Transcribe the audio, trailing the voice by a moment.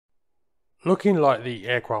Looking like the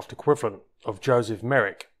aircraft equivalent of Joseph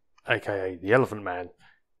Merrick, aka the Elephant Man,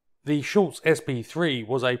 the Schultz S.B.3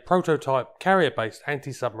 was a prototype carrier-based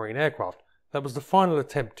anti-submarine aircraft that was the final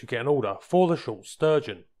attempt to get an order for the Schultz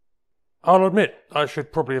Sturgeon. I'll admit I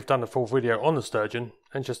should probably have done a full video on the Sturgeon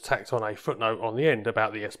and just tacked on a footnote on the end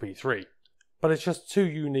about the S.B.3, but it's just too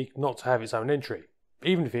unique not to have its own entry,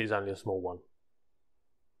 even if it is only a small one.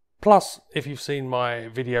 Plus, if you've seen my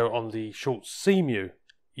video on the Schultz Seamew,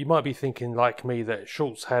 you might be thinking like me that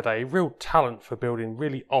Schultz had a real talent for building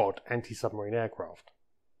really odd anti-submarine aircraft.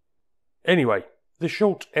 Anyway, the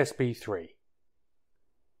Schultz S.B.3.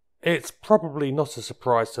 It's probably not a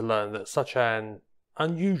surprise to learn that such an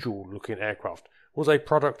unusual looking aircraft was a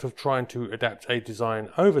product of trying to adapt a design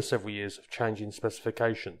over several years of changing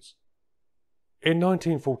specifications. In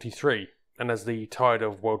 1943, and as the tide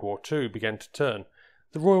of World War II began to turn,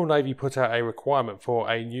 the Royal Navy put out a requirement for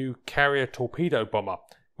a new carrier torpedo bomber,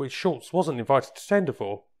 which Schultz wasn't invited to tender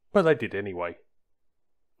for, but they did anyway.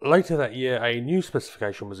 Later that year, a new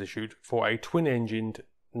specification was issued for a twin-engined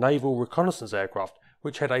naval reconnaissance aircraft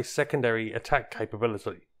which had a secondary attack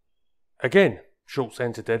capability. Again, Schultz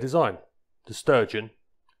entered their design, the Sturgeon,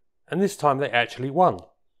 and this time they actually won.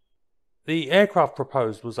 The aircraft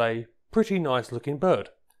proposed was a pretty nice looking bird,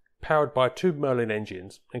 powered by 2 Merlin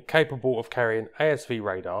engines and capable of carrying ASV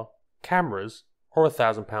radar, cameras, or a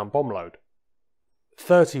 1,000-pound bomb load.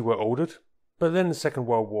 30 were ordered, but then the Second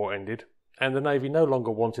World War ended and the Navy no longer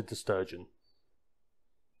wanted the Sturgeon.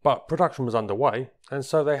 But production was underway, and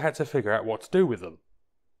so they had to figure out what to do with them.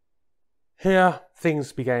 Here,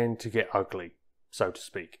 things began to get ugly, so to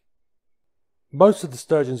speak. Most of the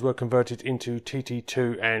Sturgeons were converted into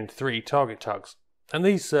TT2 and 3 target tugs, and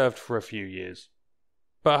these served for a few years.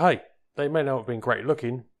 But hey, they may not have been great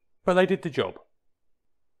looking, but they did the job.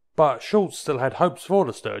 But Schultz still had hopes for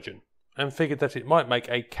the Sturgeon, and figured that it might make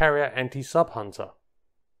a carrier anti-sub hunter.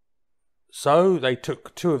 So they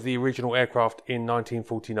took 2 of the original aircraft in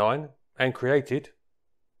 1949 and created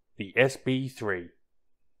the S.B.3.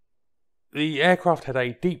 The aircraft had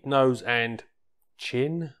a deep nose and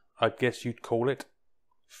chin, I guess you'd call it,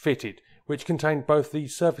 fitted, which contained both the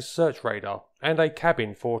surface search radar and a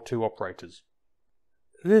cabin for 2 operators.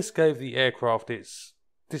 This gave the aircraft its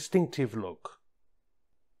distinctive look.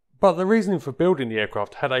 But the reasoning for building the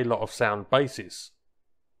aircraft had a lot of sound basis.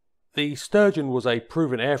 The Sturgeon was a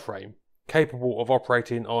proven airframe, capable of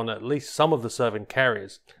operating on at least some of the serving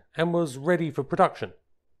carriers, and was ready for production.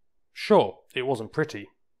 Sure, it wasn't pretty,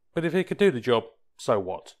 but if it could do the job, so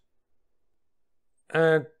what?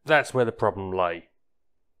 And that's where the problem lay.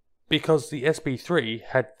 Because the S.B.3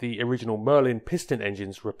 had the original Merlin piston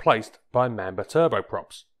engines replaced by Mamba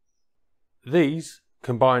turboprops. These,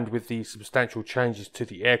 combined with the substantial changes to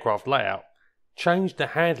the aircraft layout, changed the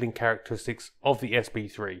handling characteristics of the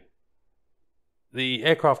S.B.3. The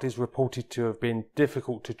aircraft is reported to have been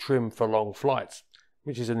difficult to trim for long flights,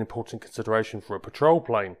 which is an important consideration for a patrol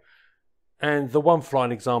plane, and the one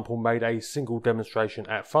flying example made a single demonstration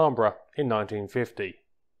at Farnborough in 1950.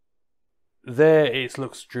 There its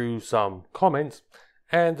looks drew some comments,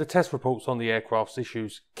 and the test reports on the aircraft's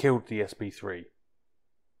issues killed the S.B.3.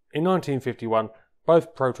 In 1951,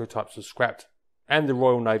 both prototypes were scrapped, and the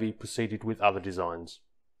Royal Navy proceeded with other designs.